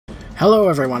Hello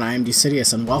everyone, I am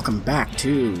Decidius and welcome back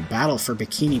to Battle for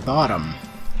Bikini Bottom.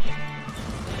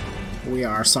 We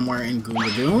are somewhere in Goo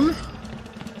Lagoon,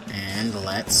 and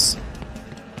let's...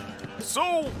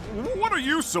 So, what are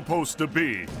you supposed to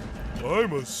be?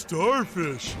 I'm a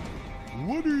starfish.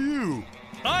 What are you?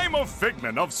 I'm a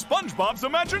figment of SpongeBob's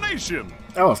imagination.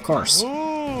 Oh, of course.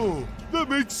 Oh, that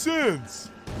makes sense.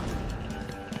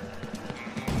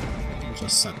 We'll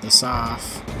just set this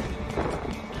off.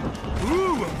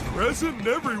 Ooh, a present in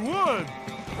every one.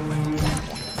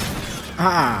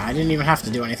 Ah, I didn't even have to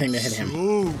do anything to hit him.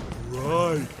 So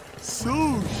bright,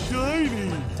 so shiny,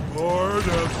 hard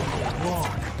as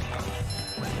rock.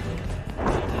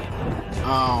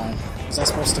 Oh, was I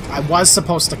supposed to... I was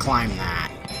supposed to climb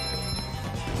that.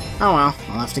 Oh well,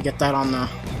 I'll have to get that on the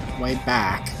way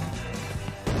back.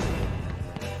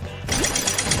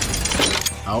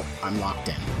 Oh, I'm locked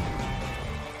in.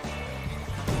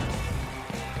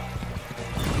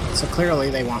 So clearly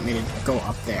they want me to go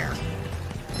up there.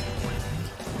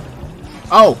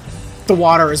 Oh! The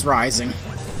water is rising.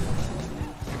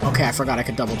 Okay, I forgot I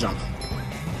could double jump.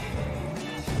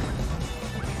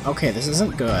 Okay, this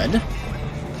isn't good.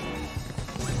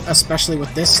 Especially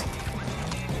with this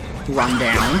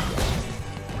rundown.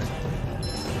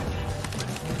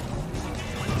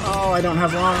 Oh, I don't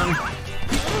have long.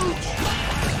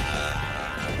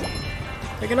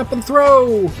 Pick it up and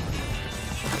throw!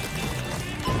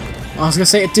 I was gonna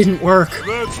say it didn't work.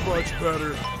 That's much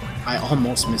better. I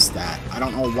almost missed that. I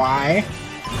don't know why.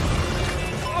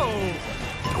 Oh,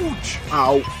 ouch.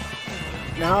 Ow.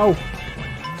 No.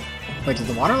 Wait, did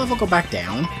the water level go back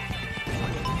down?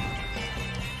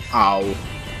 Ow.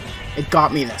 It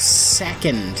got me the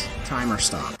second timer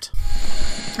stopped.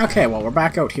 Okay, well, we're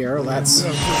back out here. Let's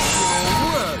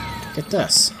get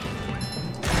this.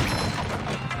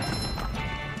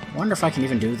 Wonder if I can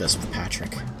even do this with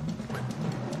Patrick.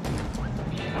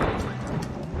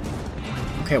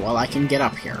 Okay, well, I can get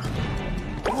up here.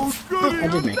 Oh, goody, I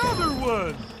did make it. another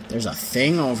one. There's a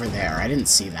thing over there. I didn't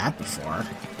see that before.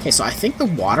 Okay, so I think the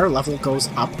water level goes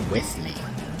up with me.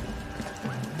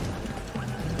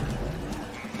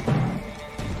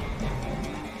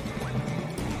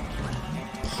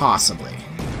 Possibly.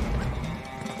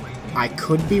 I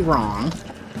could be wrong.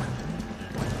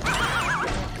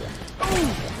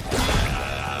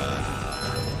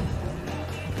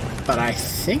 But I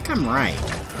think I'm right.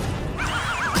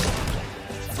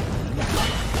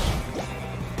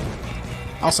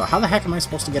 Also, how the heck am I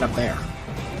supposed to get up there?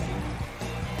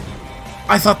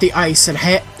 I thought the ice had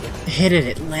hit it.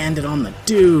 It landed on the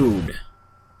dude.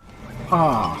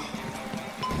 Oh.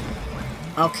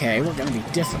 Okay, we're gonna be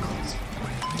difficult.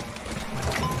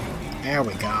 There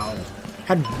we go.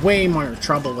 Had way more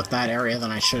trouble with that area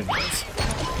than I should have.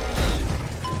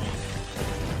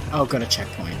 Oh, good, a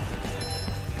checkpoint.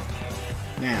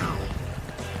 Now.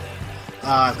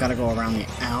 I've got to go around the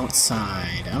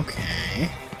outside. Okay.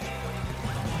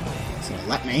 So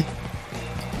let me.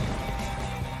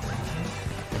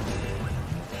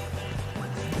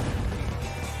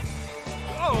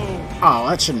 Oh,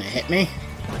 that shouldn't have hit me.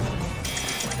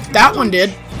 That one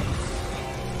did.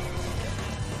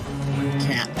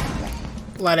 Can't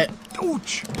let it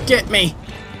get me.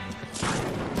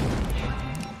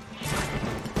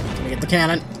 Can we get the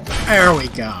cannon? There we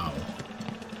go.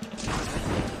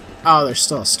 Oh, there's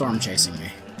still a storm chasing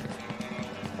me.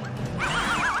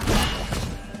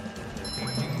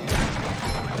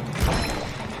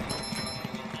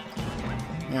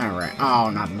 Alright. Oh,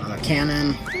 not another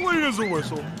cannon. Clean as a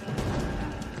whistle.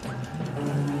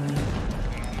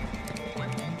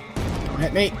 Don't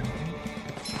hit me.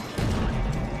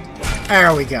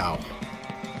 There we go.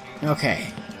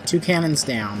 Okay. 2 cannons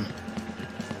down.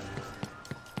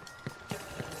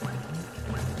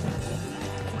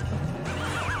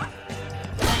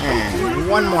 And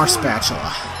 1 more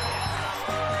spatula.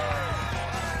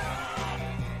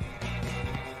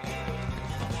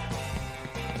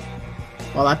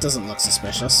 Well, that doesn't look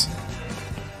suspicious.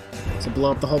 Does it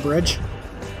blow up the whole bridge?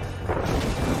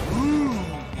 Ooh,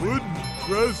 wooden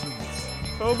presents.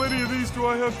 How many of these do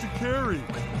I have to carry?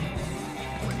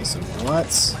 Okay, so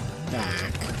what's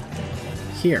back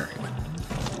here?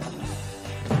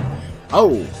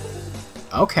 Oh!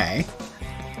 Okay.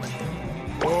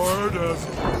 Hard as a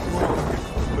rock.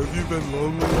 Have you been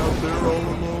lonely out there all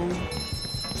alone?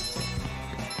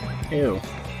 Ew.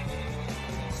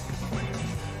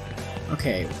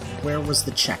 Okay, where was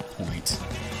the checkpoint?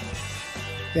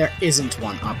 There isn't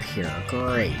one up here.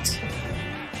 Great.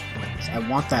 I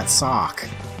want that sock.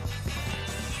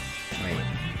 Wait.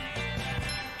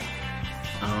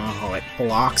 Oh, it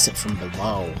blocks it from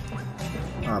below.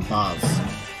 Or above.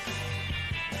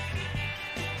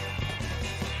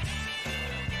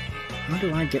 How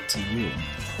do I get to you?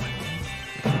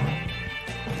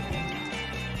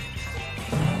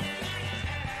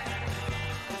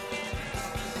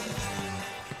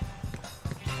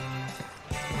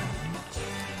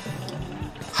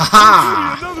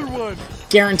 Haha! Another one!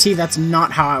 Guarantee that's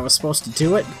not how I was supposed to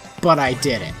do it, but I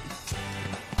did it.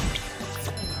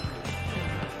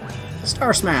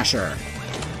 Star Smasher!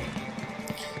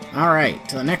 Alright,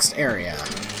 to the next area.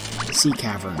 Sea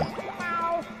Cavern.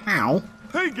 Ow.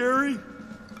 Hey, Gary!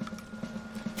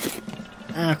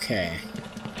 Okay.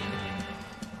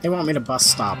 They want me to bus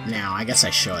stop now. I guess I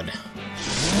should.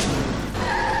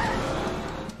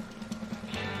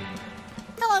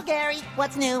 Hello, Gary.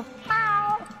 What's new?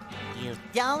 You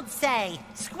don't say.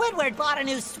 Squidward bought a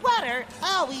new sweater.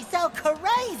 Oh, he's so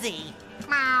crazy.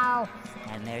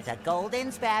 And there's a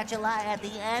golden spatula at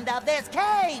the end of this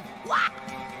cave. What?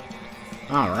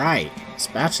 Alright.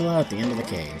 Spatula at the end of the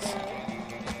cave.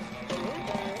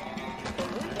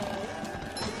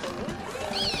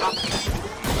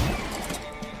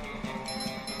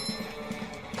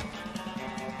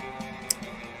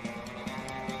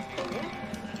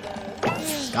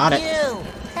 Got it. You.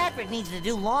 Patrick needs to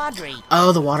do laundry.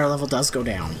 Oh, the water level does go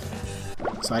down.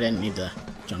 So I didn't need to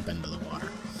jump into the water.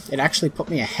 It actually put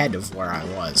me ahead of where I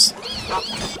was.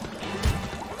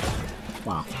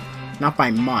 Wow. Not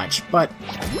by much, but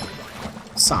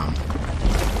some.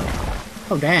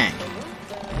 Oh, dang.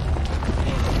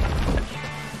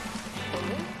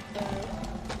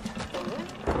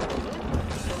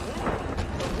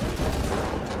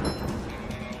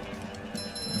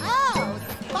 Oh,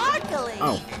 sparkly.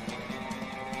 Oh.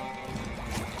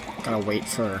 Gotta wait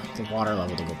for the water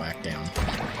level to go back down.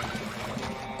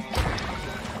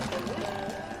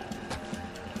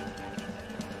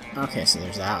 Okay, so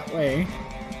there's that way.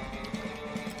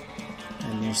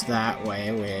 And there's that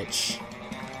way, which...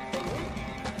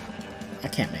 I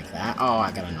can't make that. Oh,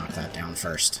 I gotta knock that down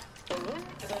first.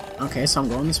 Okay, so I'm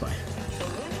going this way.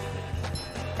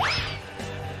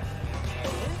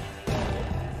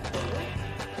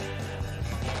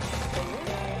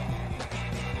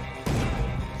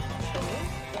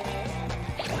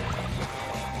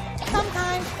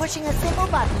 Sometimes pushing a simple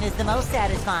button is the most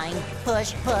satisfying.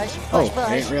 Push, push, push, Oh, I push.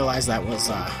 didn't realize that was,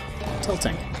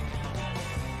 tilting.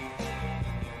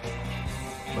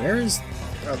 Where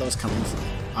are those coming from?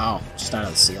 Oh, just out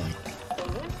of the ceiling.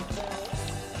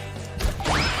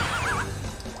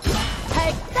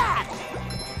 Take that!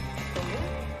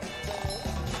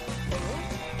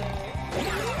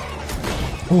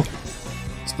 Ooh,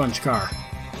 sponge car.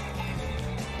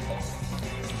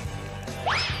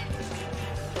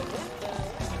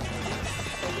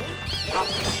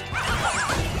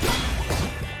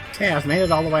 Okay, I've made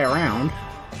it all the way around.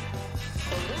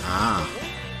 Ah.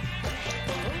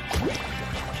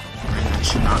 And that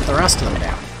should knock the rest of them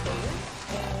down.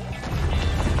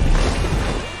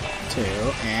 2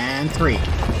 and 3.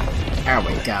 There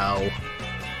we go.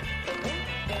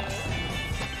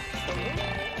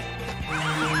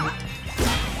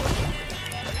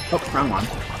 Oh, wrong one.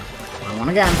 Wrong one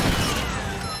again.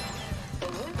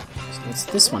 So what's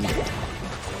this one do?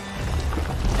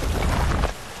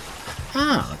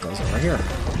 Ah, it goes over here.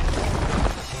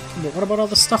 But what about all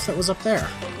the stuff that was up there?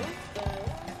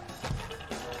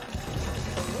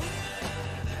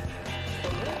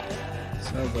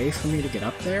 Is there a way for me to get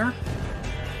up there?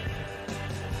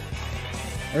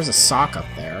 There's a sock up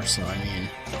there, so I mean...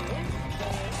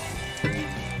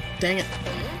 Dang it.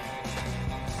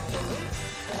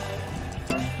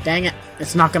 Dang it.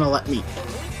 It's not gonna let me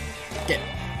get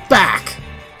back!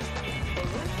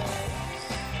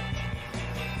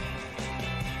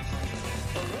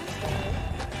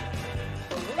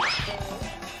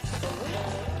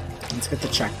 Let's get the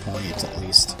checkpoint, at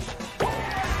least.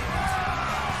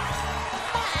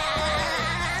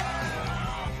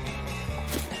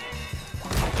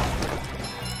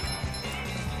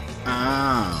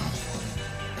 Oh.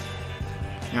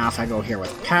 Now if I go here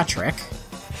with Patrick...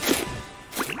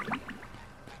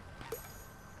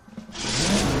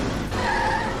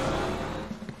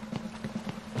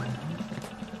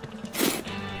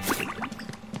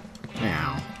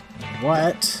 Now,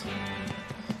 what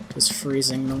does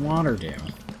freezing the water do?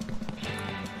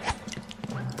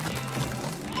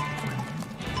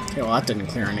 Okay, well that didn't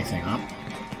clear anything up.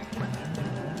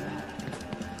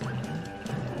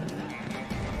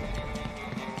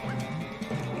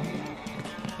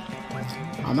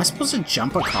 Am I supposed to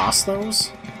jump across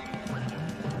those?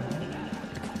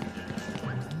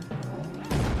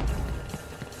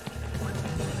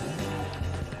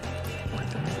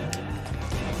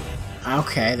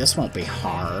 Okay, this won't be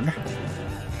hard.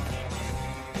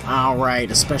 Alright,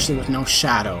 especially with no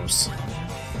shadows.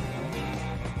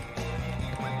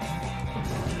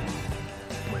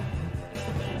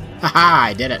 Haha,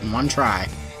 I did it in one try.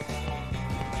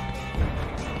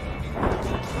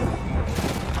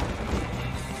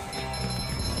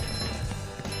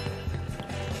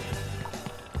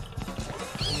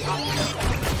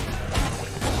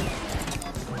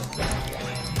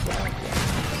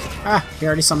 Ah, he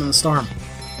already summoned the storm.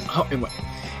 Oh,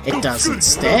 it doesn't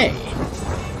stay.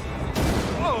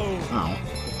 Oh.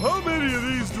 How many of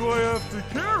these do I have to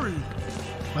carry?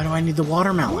 Why do I need the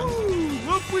watermelon? Woo,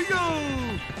 up we go!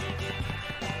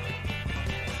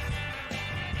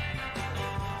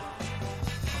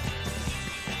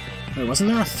 Wait,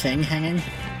 wasn't there a thing hanging?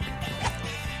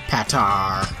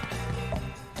 Patar. I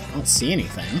don't see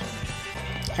anything.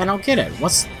 I don't get it.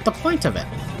 What's the point of it?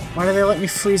 Why do they let me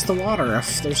freeze the water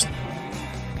if there's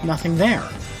nothing there?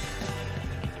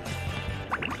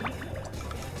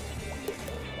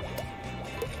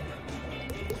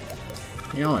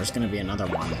 You know, there's gonna be another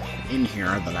one in here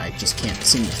that I just can't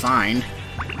seem to find.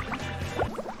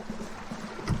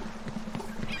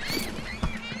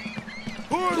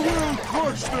 I will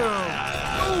crush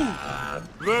them!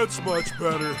 Ooh, that's much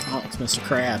better. Oh, it's Mr.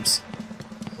 Krabs.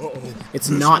 Uh-oh. It's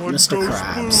This not one Mr. goes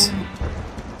Krabs. boom.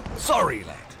 Sorry,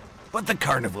 lad, but the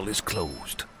carnival is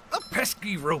closed. A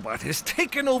pesky robot has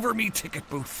taken over me ticket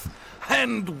booth.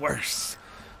 And worse,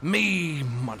 me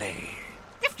money.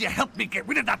 If you help me get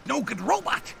rid of that no-good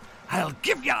robot, I'll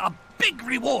give you a big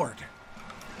reward.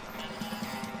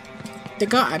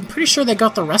 I'm pretty sure they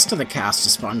got the rest of the cast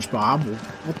of SpongeBob.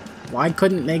 Why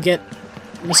couldn't they get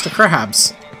Mr.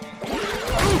 Krabs? Oh,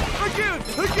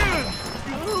 again!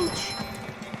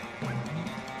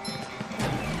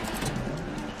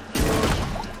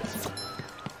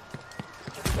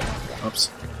 Ouch!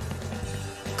 Oops.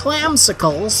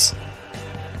 Clamsicles!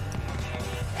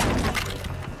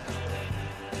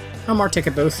 No more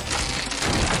ticket booth.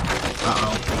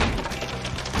 Uh-oh.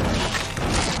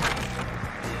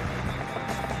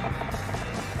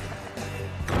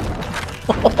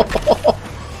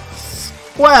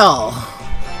 Well...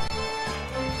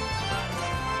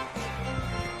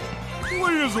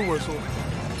 Where is the whistle?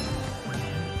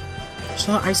 There's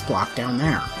another ice block down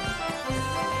there.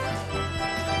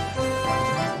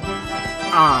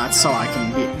 Ah, that's so I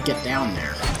can get down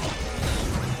there.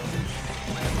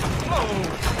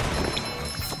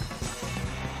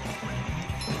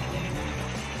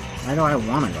 Why do I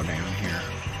want to go down here?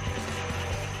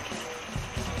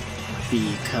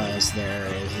 Because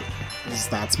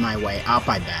that's my way up,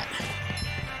 I bet.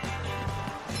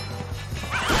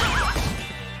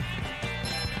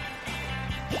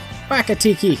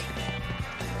 Whack-a-tiki!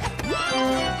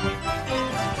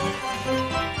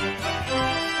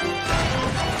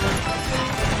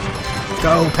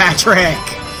 Go, Patrick!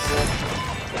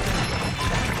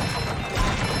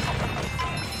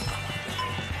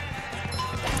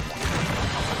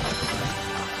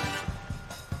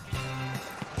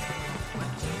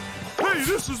 Hey,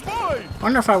 this is mine! I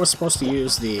wonder if I was supposed to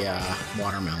use the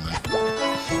watermelon.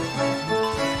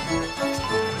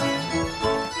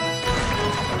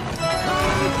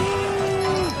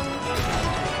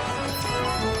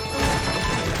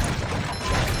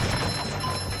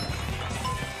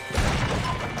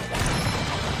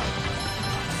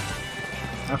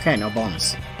 Okay, no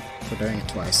bonus for doing it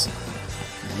twice.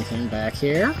 Anything back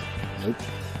here? Nope.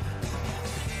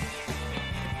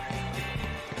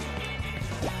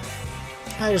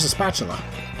 Ah, there's a spatula.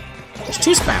 There's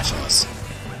two spatulas.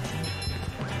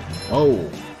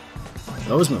 Whoa.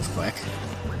 Those move quick.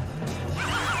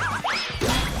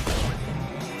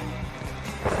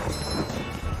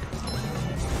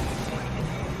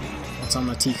 What's on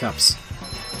the teacups?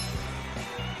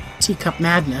 Teacup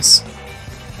madness.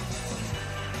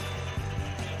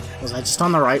 Was I just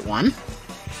on the right one?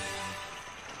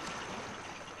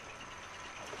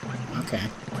 Okay.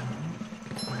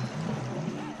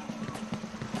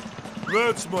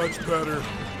 That's much better.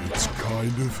 It's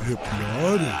kind of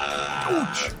hypnotic.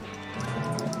 Ouch!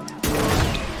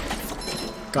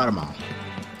 Got them all.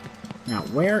 Now,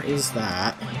 where is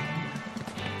that?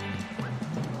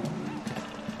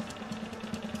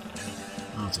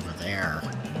 Oh, it's over there.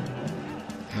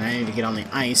 And I need to get on the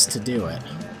ice to do it.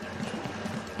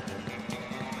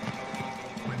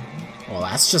 Well,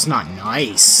 that's just not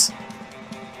nice.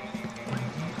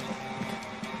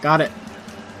 Got it.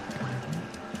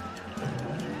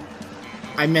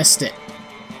 I missed it.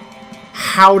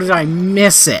 How did I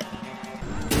miss it?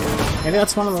 Maybe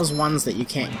that's one of those ones that you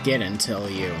can't get until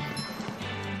you...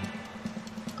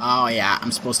 Oh yeah,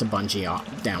 I'm supposed to bungee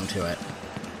down to it.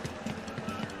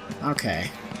 Okay.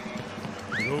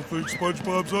 I don't think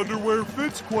SpongeBob's underwear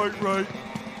fits quite right.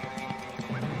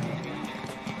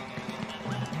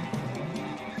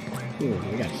 Ooh, what do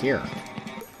we got here?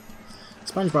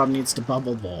 SpongeBob needs to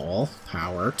bubble ball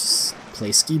power to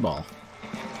play skee ball.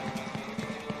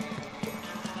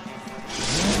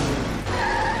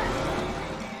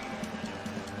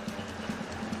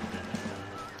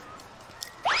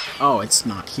 Oh, it's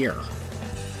not here.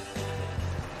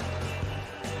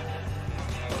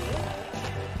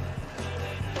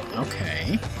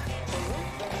 Okay.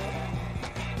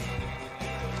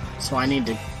 So I need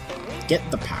to get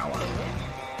the power.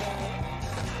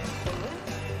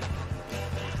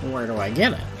 Where do I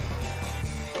get it?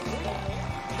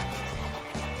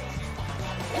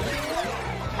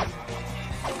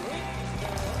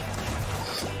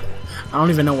 I don't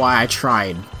even know why I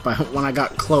tried, but when I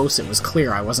got close, it was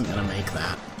clear I wasn't gonna make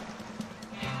that.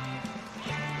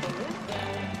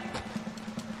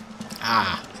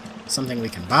 Ah, something we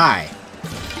can buy.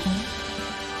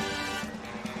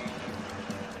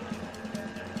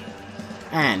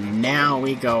 And now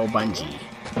we go bungee.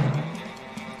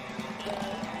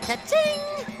 Cha-ching!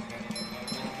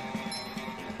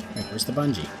 Wait, where's the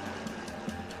bungee?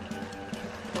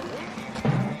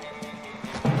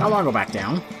 How long go back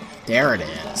down? There it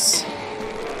is.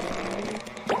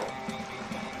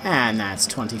 And that's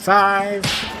 25.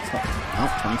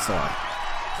 Oh, 24.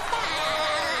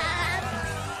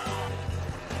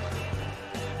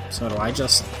 So do I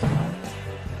just...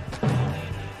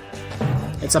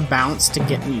 It's a bounce to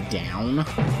get me down.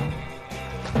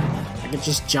 I could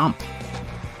just jump.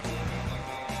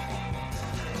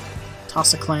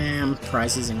 Toss a clam,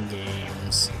 prizes and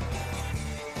games.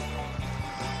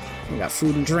 We got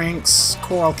food and drinks,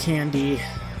 coral candy.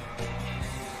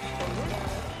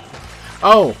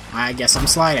 Oh, I guess I'm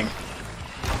sliding.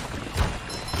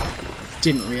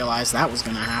 Didn't realize that was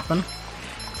gonna happen.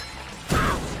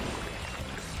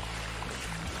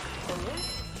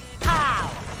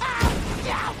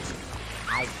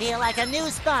 I feel like a new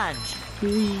sponge.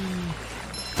 Whee.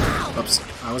 Oops,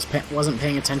 I wasn't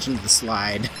paying attention to the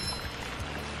slide.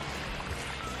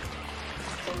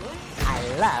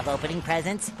 I love opening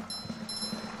presents.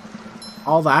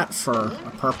 All that for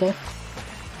a purple?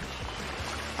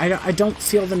 I don't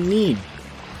feel the need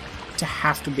to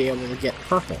have to be able to get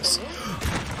purples.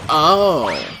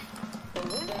 Oh!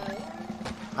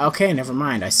 Okay, never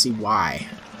mind. I see why.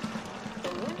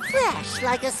 Fresh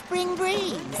like a spring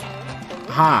breeze.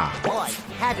 Aha! Boy,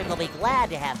 Patrick will be glad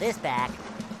to have this back.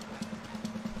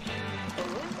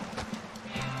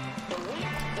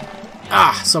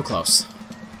 Ah, so close.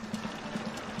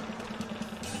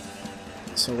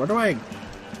 So where do I...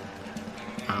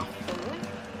 Oh.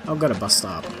 I'll go to bus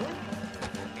stop.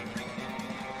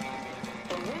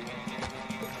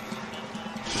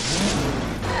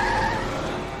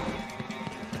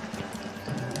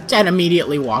 And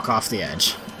immediately walk off the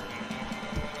edge.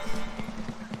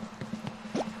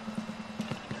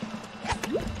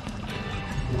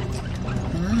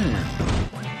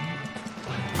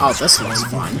 Oh, this looks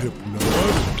fun.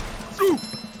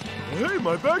 Hey,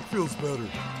 my back feels better.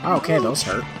 Okay, those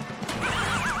hurt.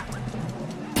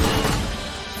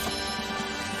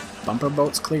 Bumper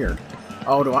boats cleared.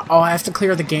 Oh, I have to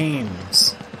clear the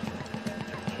games.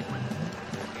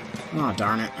 Oh,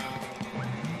 darn it.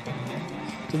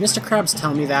 Did Mr. Krabs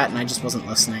tell me that and I just wasn't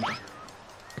listening?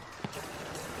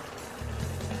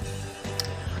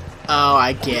 Oh,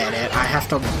 I get it. I have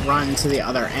to run to the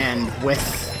other end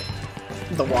with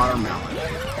the watermelon.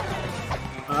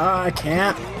 I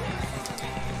can't.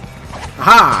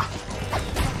 Aha!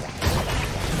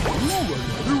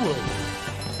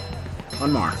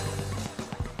 One more.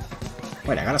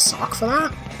 Wait, I got a sock for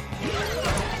that?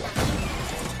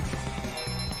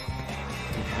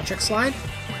 Can Patrick slide?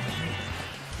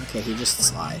 Okay, he just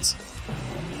slides.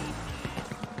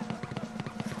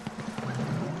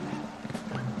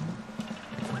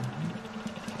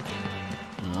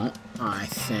 Oh, I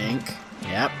think...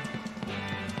 Yep.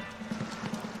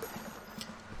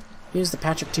 Use the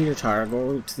Patrick Teeter-Totter,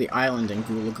 go to the island in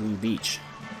Goo Lagoon Beach.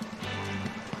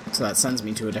 So that sends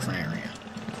me to a different area.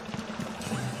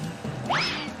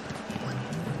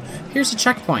 Here's a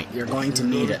checkpoint. You're going to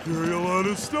need it. Carry a lot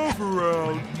of stuff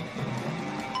around.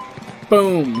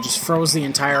 Boom! Just froze the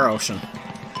entire ocean.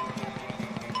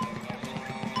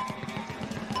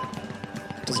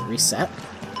 Does it reset?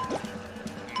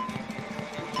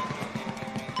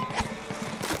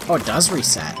 Oh, it does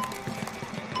reset.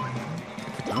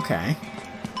 Okay.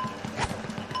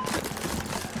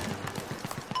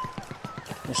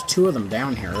 There's two of them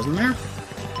down here, isn't there?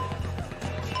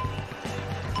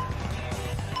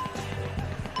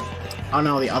 Oh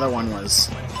no, the other one was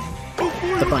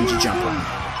the bungee jump one.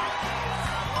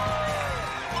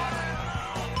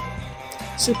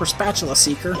 Super Spatula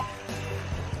Seeker.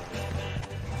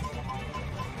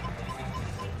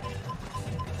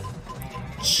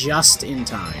 just in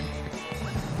time.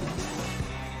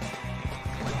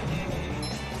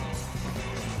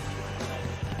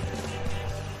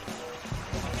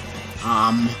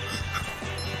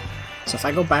 So if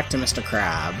I go back to Mr.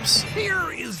 Krabs...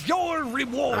 Here is your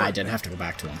reward! I did have to go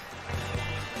back to him.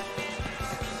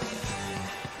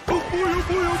 Oh boy, oh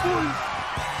boy, oh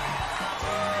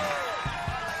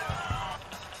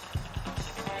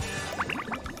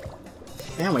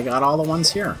boy! Yeah, we got all the ones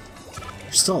here.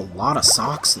 There's still a lot of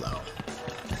socks, though.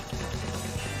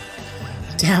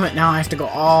 Damn it, now I have to go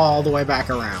all the way back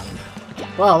around.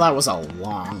 Well, that was a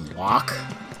long walk.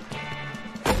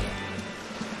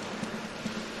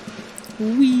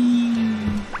 Whee!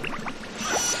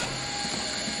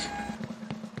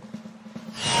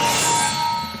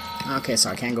 Okay,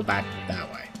 so I can't go back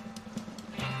that way.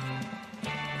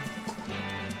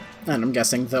 And I'm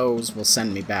guessing those will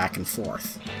send me back and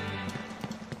forth.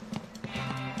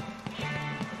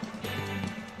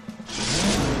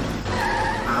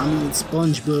 I need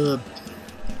SpongeBob.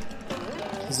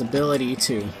 His ability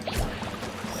to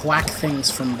whack things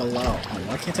from below. Oh,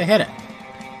 why can't I hit it?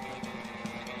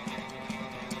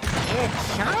 It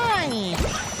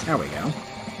shines! There we go.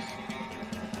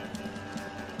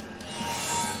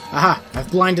 Aha!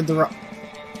 I've blinded the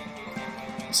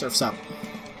Surf's up.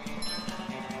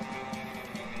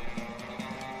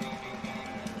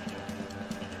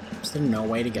 Is there no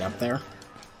way to get up there?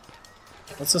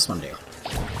 What's this one do?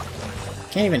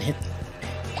 Can't even hit...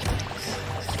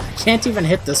 Can't even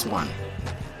hit this one.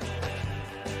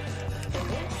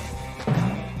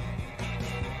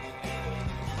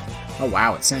 Oh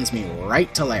wow, it sends me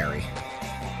right to Larry.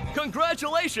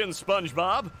 Congratulations,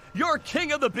 SpongeBob! You're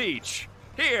king of the beach!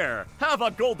 Here, have a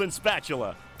golden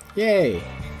spatula! Yay!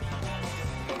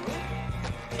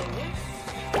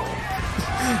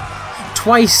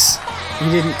 Twice he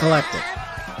didn't collect it.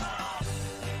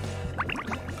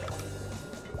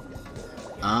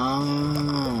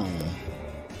 Oh.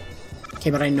 Okay,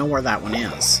 but I know where that one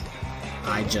is.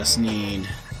 I just need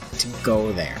to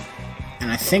go there.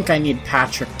 And I think I need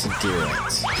Patrick to do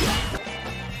it.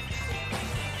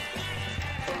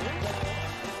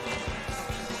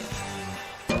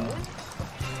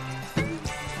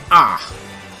 Ah!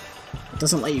 It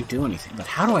doesn't let you do anything, but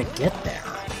how do I get there?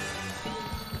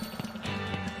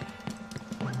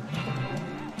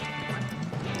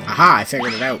 Aha! I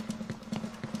figured it out.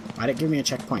 Why'd it give me a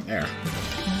checkpoint there?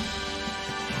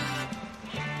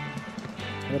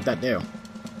 What'd that do?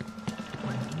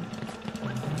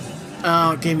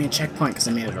 Oh, it gave me a checkpoint because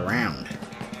I made it around.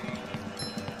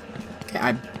 Okay,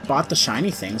 I bought the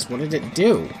shiny things. What did it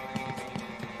do?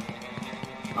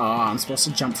 Oh, I'm supposed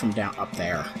to jump from down up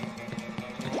there.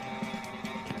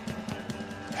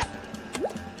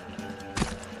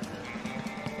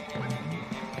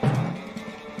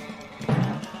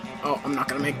 Oh, I'm not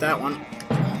gonna make that one.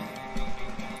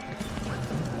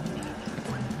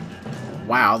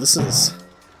 Wow, this is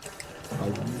a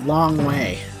long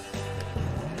way.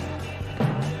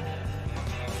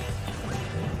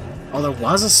 Oh, there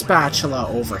was a spatula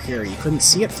over here. You couldn't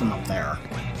see it from up there.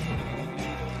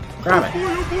 Grab it.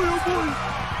 Oh boy, oh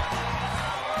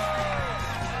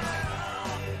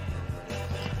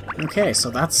boy. Okay, so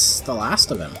that's the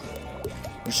last of him.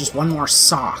 There's just one more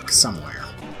sock somewhere.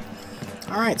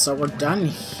 Alright, so we're done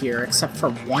here, except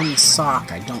for one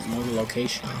sock I don't know the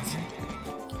location of.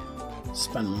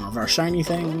 Spend more of our shiny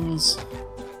things.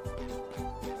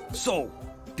 So,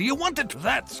 do you want it?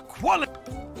 That's quality.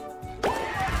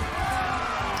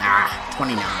 Ah,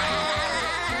 29.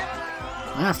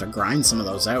 I have to grind some of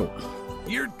those out.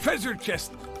 Your treasure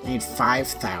chest. I need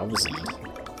 5,000.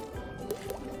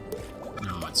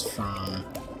 No, it's from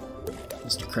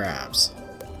Mr. Krabs.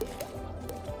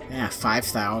 Yeah,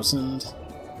 5,000.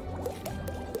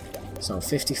 So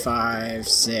 55,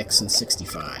 6, and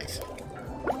 65.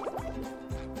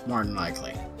 More than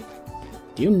likely.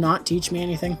 Do you not teach me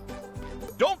anything?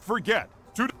 Don't forget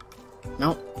to...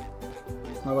 Nope.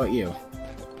 What about you?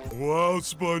 Wow,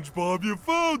 SpongeBob, you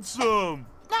found some!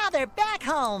 Now they're back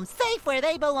home, safe where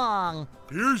they belong.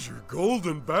 Here's your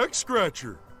golden back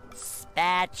scratcher.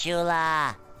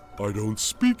 Spatula. I don't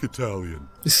speak Italian.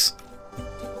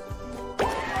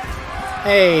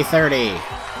 Hey, 30!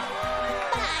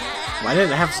 Why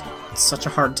did I have such a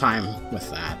hard time with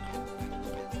that?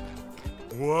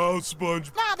 Wow,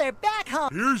 SpongeBob. Now they're back home.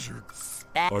 Here's your...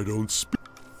 I don't speak...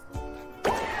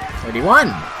 31!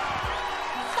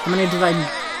 How many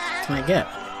can I get?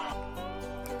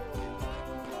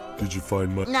 Did you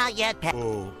find my... Not yet, Pet.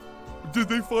 Oh. Did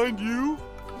they find you?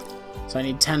 So I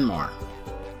need 10 more.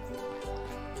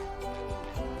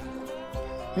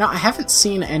 You know, I haven't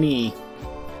seen any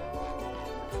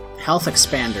health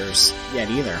expanders yet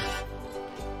either.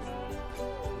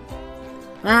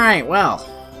 Alright, well.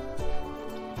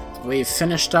 We've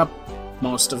finished up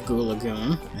most of Goo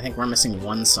Lagoon. I think we're missing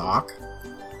one sock.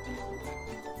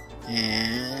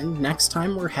 And next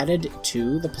time we're headed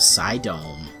to the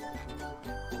Poseidome.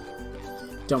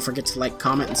 Don't forget to like,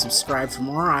 comment, and subscribe for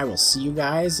more. I will see you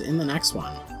guys in the next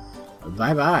one.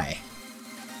 Bye-bye.